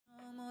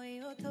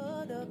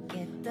don't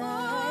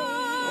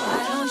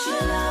you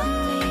love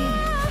me?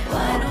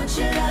 Why don't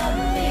you love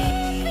me?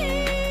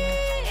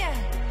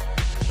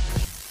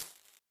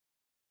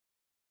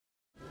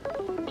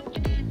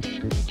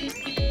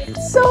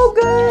 It's so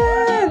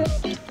good!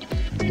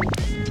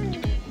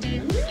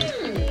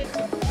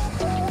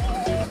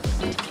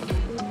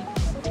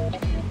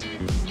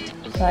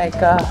 Like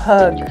a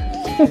hug.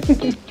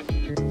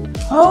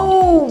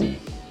 Home!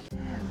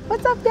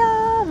 What's up,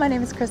 y'all? My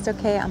name is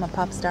CrystalKay. I'm a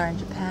pop star in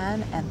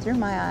Japan, and through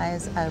my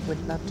eyes, I would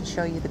love to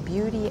show you the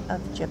beauty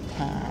of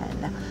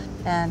Japan.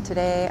 And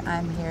today,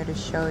 I'm here to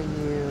show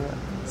you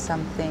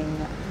something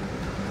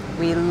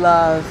we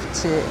love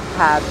to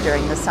have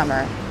during the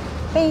summer.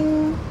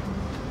 Bing!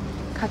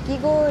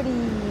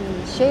 Kakigori,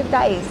 shaved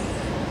ice.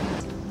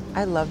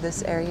 I love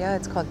this area.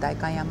 It's called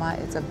Daikanyama.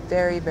 It's a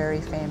very,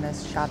 very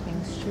famous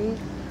shopping street.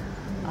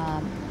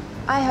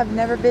 I have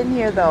never been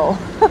here though.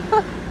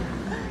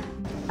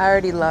 I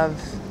already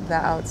love the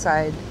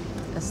outside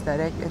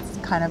aesthetic. It's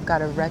kind of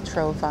got a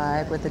retro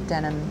vibe with a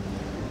denim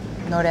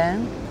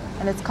noren,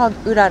 and it's called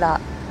URARA,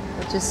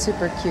 which is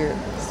super cute.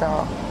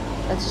 So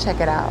let's check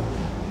it out.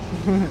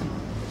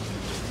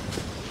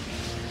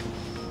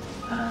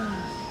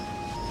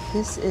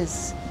 This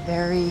is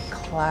very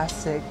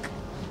classic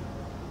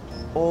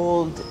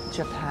old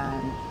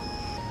Japan,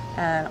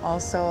 and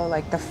also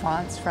like the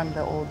fonts from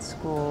the old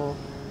school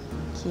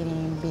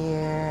Kirin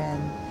beer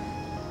and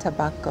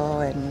tobacco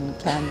and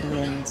candy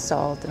and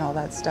salt and all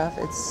that stuff.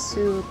 It's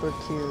super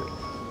cute.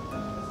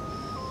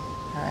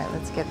 All right,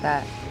 let's get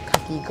that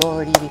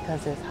kakigori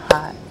because it's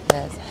hot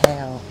as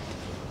hell.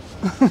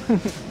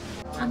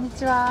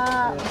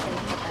 Konnichiwa.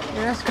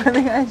 Yoroshiku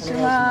onegai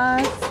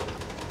shimasu.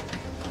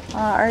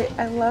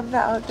 I love the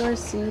outdoor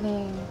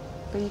seating,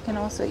 but you can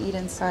also eat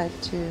inside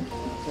too.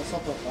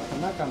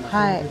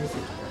 Hi.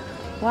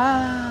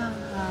 Wow.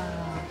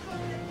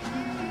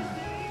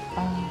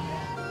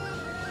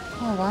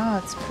 Oh wow,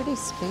 it's pretty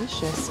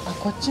spacious. あ、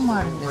こっちも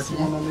あるんですね。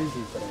は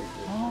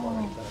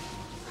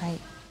い。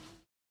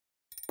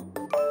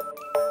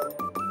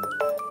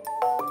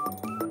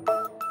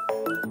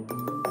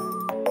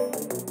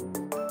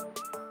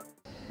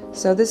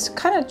So this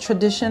kind of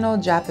traditional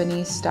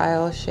Japanese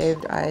style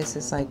shaved ice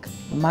is like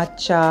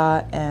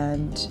matcha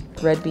and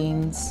red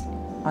beans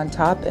on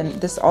top,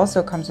 and this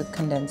also comes with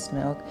condensed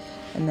milk,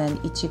 and then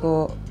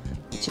ichigo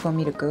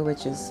milk,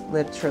 which is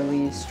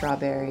literally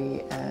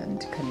strawberry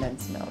and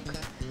condensed milk.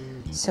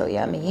 So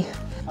yummy.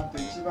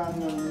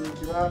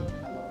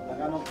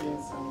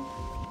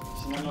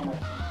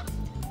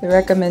 The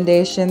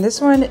recommendation,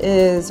 this one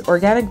is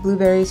organic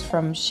blueberries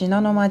from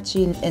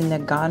Shinanomachi in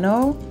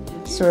Nagano,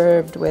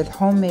 served with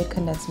homemade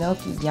condensed milk.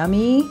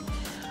 Yummy.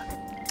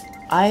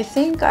 I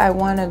think I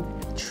want to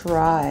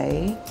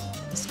try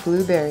this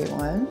blueberry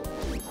one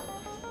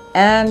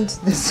and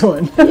this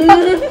one.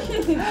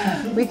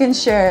 We can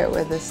share it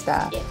with the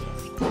staff.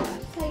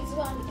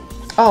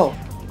 Oh,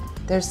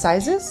 there's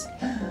sizes?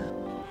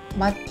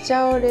 抹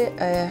茶を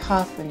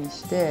ハーフに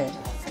して、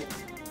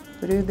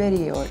ブルーベリ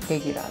ーをレ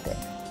ギュラーで。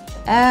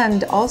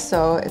And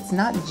also, it's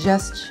not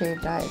just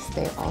shaved ice.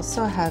 They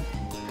also have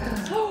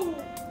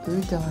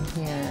udon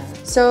here.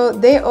 So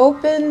they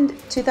opened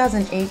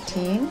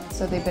 2018,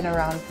 so they've been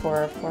around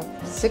for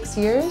 6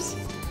 years.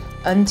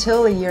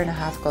 Until a year and a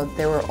half ago,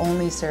 they were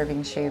only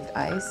serving shaved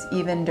ice,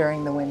 even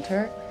during the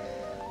winter,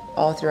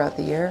 all throughout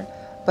the year.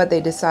 But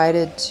they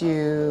decided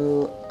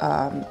to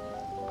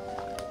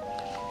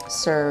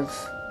serve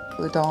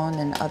udon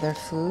and other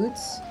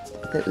foods.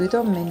 The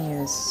udon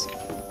menu is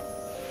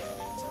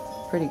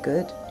pretty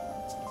good.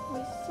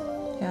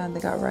 Yeah,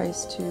 they got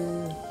rice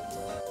too.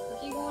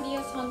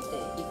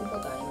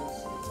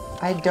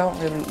 I don't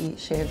really eat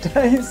shaved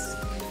ice.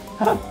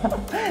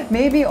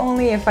 Maybe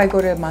only if I go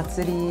to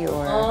Matsuri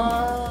or...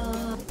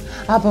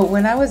 but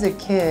when I was a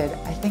kid,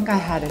 I think I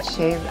had a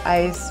shaved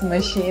ice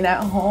machine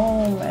at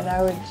home, and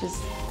I would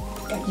just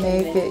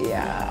make it,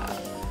 yeah.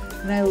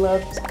 And I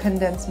loved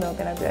condensed milk,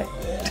 and I'd be like,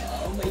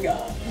 oh my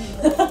god.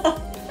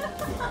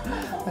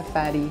 A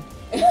fatty.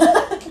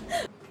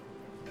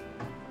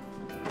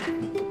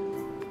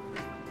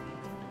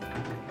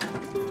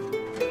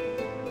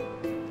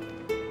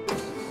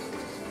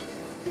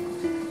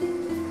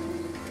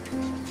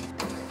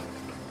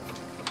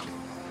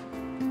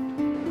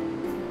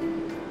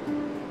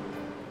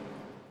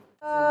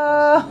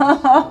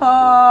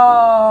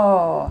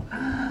 Oh!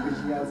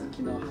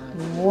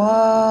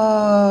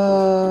 Whoa!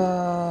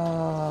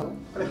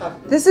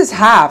 This is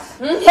half.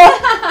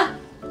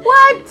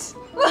 What?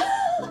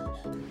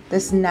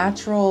 This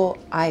natural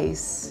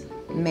ice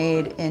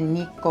made in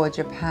Nikko,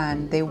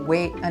 Japan, they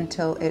wait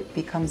until it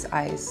becomes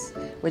ice,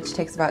 which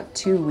takes about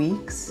 2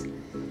 weeks.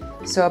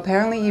 So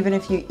apparently even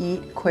if you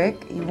eat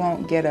quick, you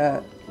won't get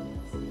a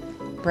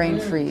brain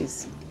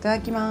freeze.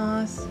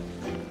 Itadakimasu.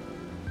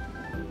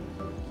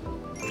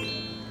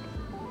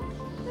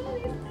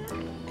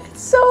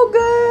 It's so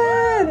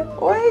good!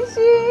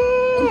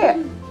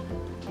 Oishii!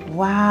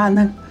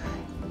 Wow,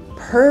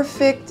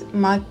 perfect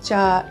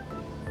matcha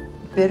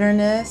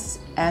bitterness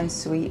and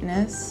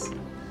sweetness.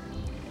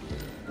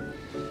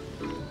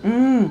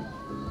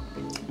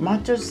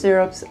 Matcha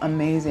syrup's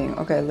amazing.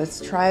 Okay, let's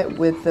try it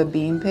with the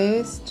bean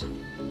paste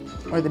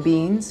or the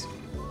beans.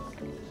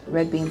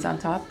 Red beans on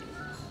top.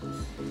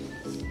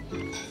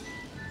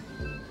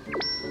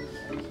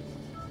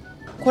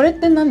 これっ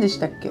て何でし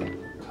たっけ? I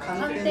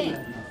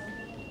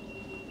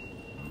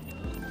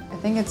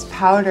think it's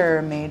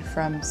powder made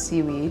from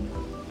seaweed.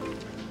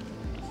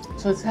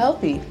 So it's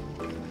healthy.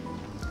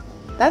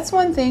 That's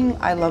one thing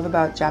I love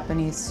about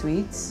Japanese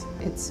sweets.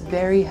 It's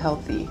very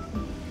healthy.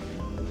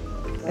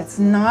 It's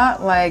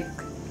not like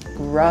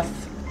rough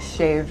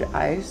shaved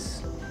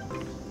ice.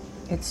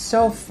 It's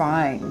so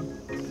fine.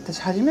 私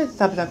初めて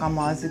食べたか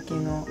も、小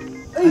豆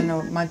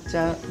の抹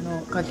茶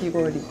のかき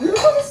氷。本当で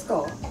す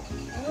か?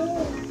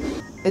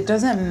 It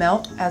doesn't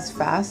melt as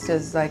fast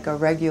as like a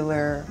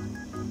regular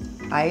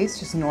ice,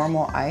 just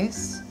normal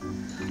ice.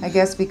 I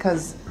guess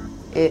because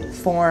it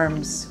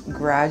forms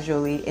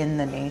gradually in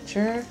the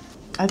nature.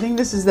 I think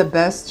this is the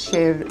best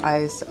shaved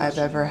ice I've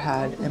ever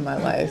had in my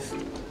life.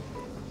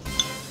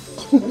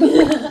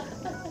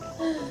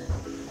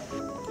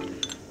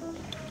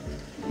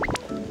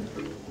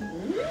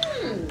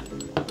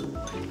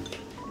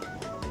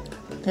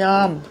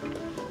 Yum.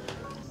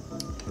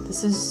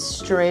 This is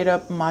straight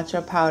up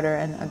matcha powder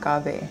and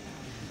agave.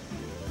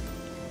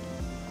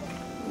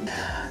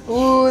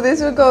 Ooh,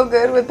 this would go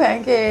good with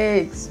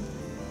pancakes.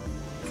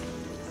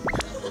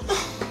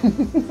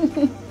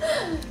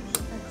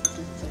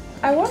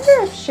 I wonder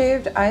if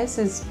shaved ice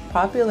is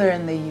popular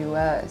in the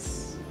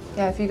US.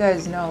 Yeah, if you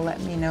guys know, let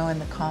me know in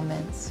the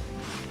comments.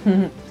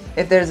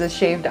 If there's a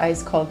shaved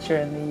ice culture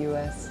in the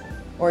US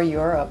or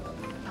Europe.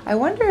 I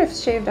wonder if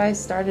shaved ice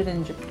started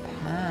in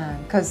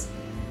Japan, because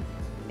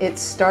it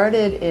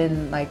started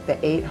in like the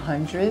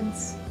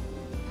 800s.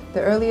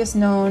 The earliest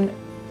known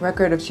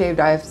record of shaved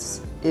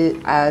ice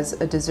as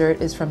a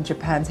dessert is from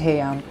Japan's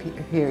Heian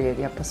period.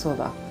 やっぱそう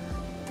だ.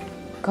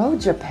 Go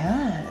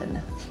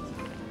Japan!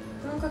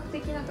 本格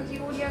的なかき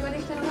氷屋がで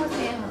きたのが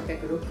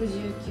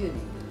1869年。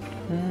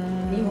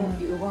日本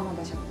横浜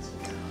馬車町。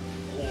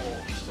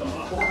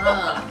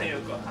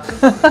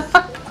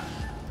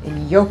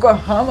In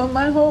Yokohama,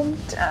 my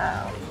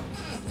hometown.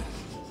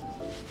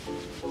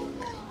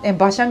 And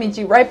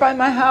Bashamichi right by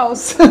my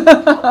house.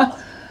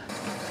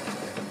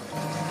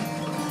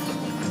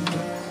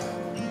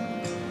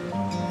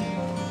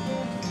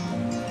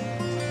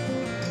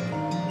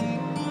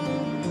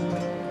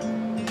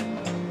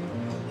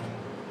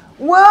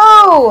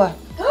 Whoa!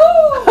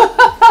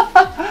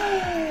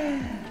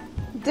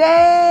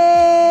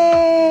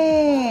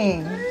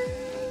 Dang!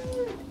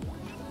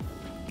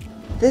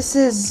 This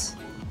is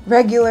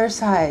regular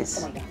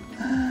size.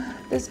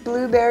 This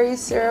blueberry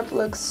syrup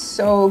looks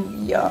so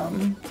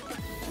yum.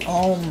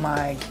 Oh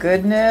my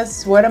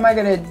goodness. What am I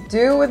gonna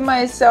do with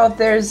myself?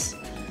 There's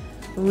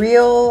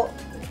real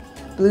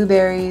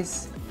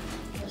blueberries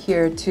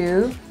here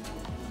too.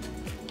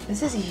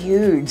 This is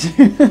huge.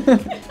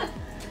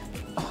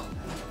 Oh,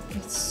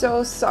 it's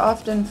so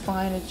soft and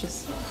fine. It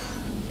just...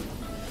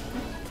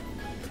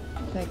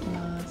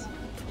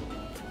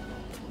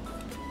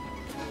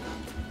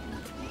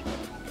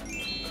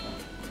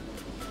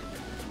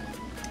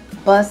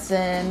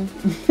 Bussin'.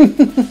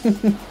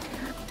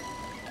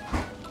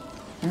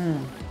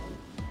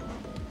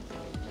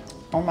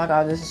 Oh my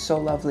god, this is so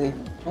lovely.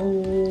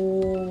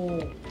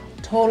 Oh,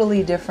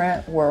 totally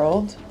different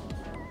world.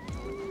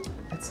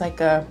 It's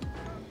like a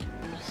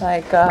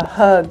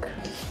hug.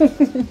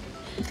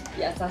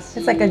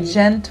 It's like a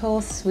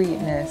gentle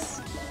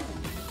sweetness.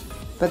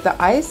 But the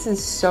ice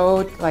is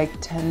so like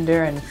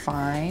tender and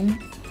fine.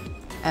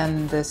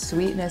 And the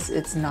sweetness,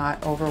 it's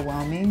not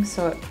overwhelming,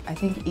 so I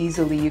think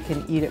easily you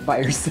can eat it by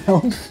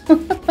yourself.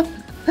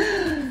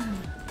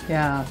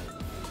 Yeah.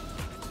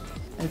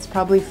 It's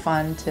probably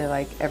fun to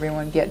like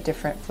everyone get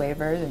different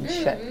flavors and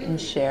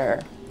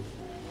share.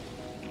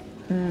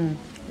 You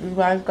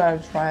guys gotta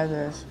try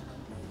this.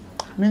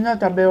 みんな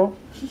食べよう。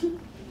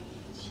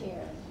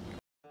Share.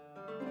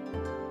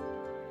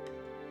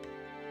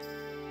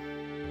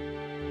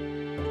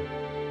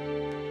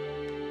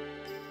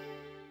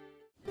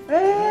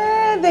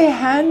 They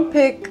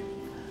handpick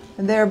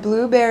their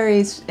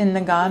blueberries in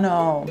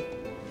Nagano.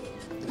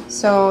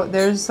 So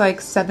there's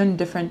like 7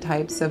 different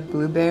types of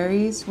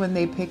blueberries when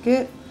they pick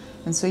it.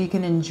 And so you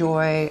can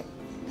enjoy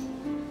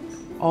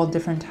all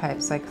different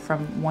types. Like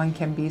one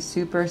can be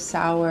super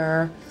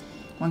sour,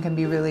 one can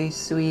be really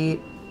sweet.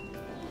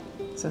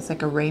 So it's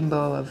like a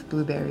rainbow of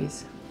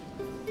blueberries.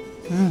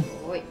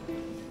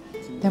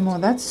 Demo,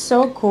 that's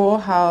so cool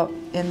how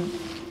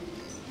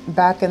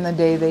back in the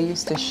day, they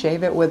used to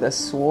shave it with a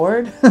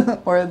sword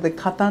or the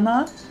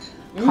katana.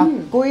 かっ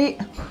こいい.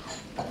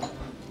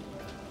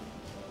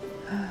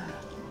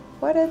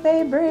 What did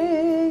they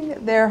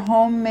bring? Their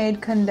homemade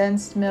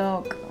condensed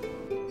milk.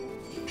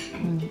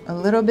 A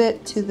little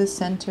bit to the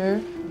center.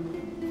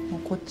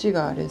 こっち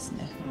があれです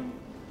ね.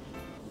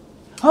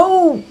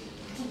 Oh!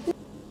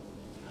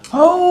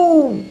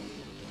 Oh!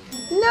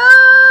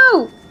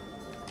 No!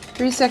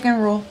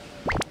 3-second rule.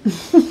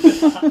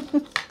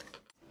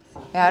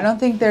 Yeah, I don't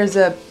think there's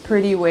a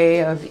pretty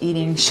way of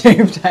eating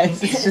shaved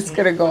ice. It's just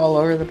gonna go all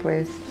over the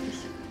place.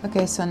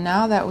 Okay, so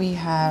now that we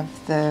have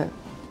the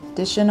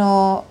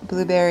additional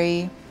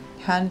blueberry,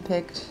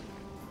 hand-picked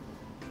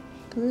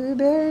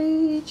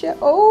blueberry gel.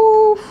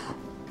 Oh!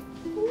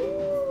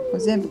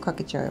 全部か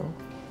けちゃうよ.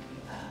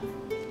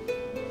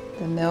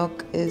 The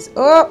milk is,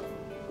 oh!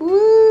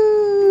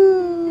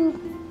 Woo!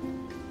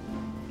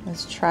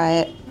 Let's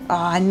try it. Oh,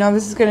 I know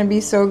this is gonna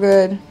be so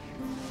good.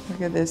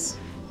 Look at this.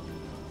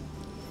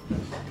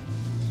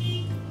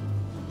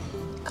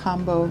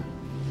 Combo.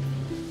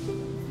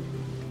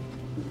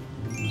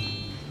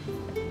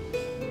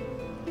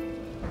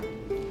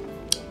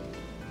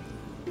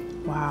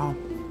 Wow.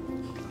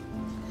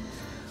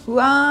 う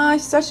わー、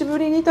久しぶ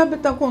りに食べ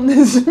たコンデ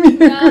ンスミル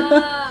ク。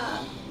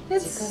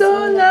It's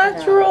so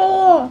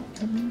natural.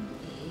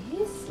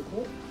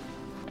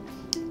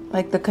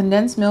 Like the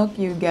condensed milk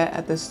you get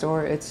at the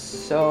store, it's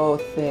so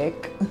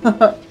thick.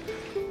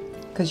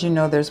 Because you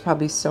know there's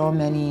probably so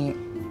many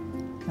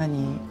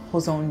保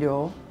存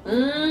料。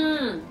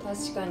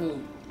確か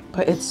に。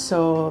But it's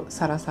so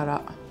サラサ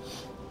ラ。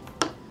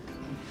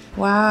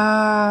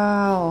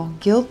Wow,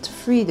 guilt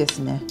free です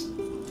ね。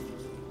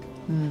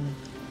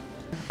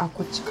あ、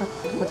こっち食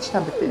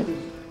べて。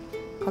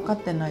かか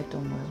ってないと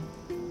思うよ。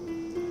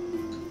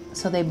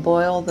So they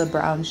boil the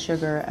brown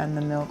sugar and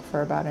the milk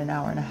for about an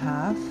hour and a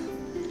half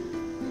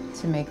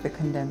to make the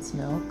condensed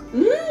milk.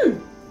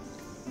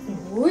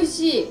 美味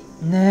しい。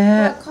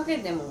ねえ。かけ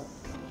ても。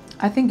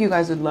I think you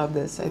guys would love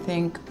this. I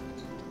think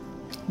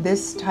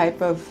this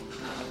type of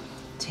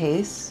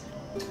taste,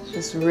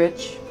 just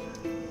rich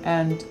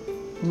and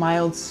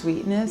mild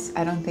sweetness,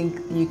 I don't think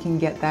you can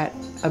get that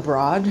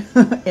abroad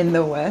in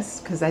the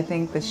West, because I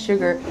think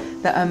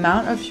the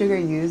amount of sugar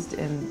used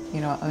in,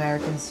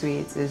 American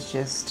sweets is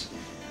just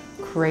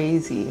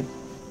crazy.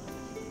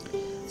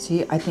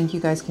 See, I think you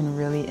guys can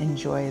really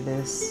enjoy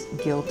this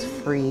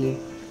guilt-free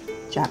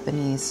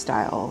Japanese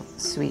style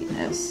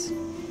sweetness.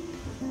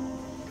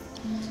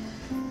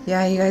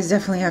 Yeah, you guys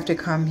definitely have to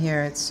come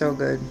here. It's so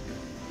good.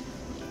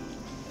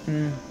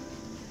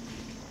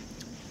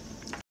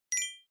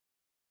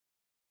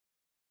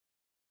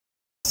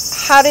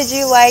 How did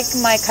you like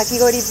my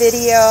kakigori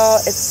video?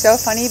 It's so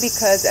funny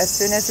because as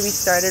soon as we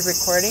started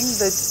recording,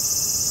 the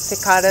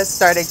cicadas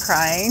started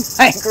crying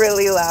like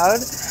really loud.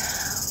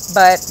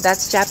 But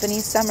that's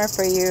Japanese summer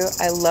for you.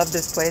 I love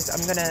this place.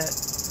 I'm gonna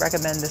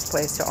recommend this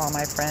place to all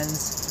my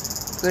friends.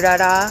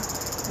 URARA.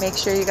 Make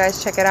sure you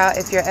guys check it out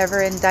if you're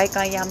ever in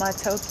Daikanyama,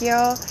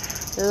 Tokyo.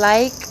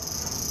 Like,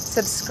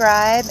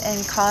 subscribe,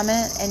 and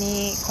comment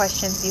any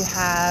questions you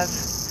have.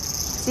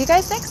 See you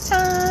guys next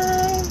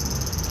time.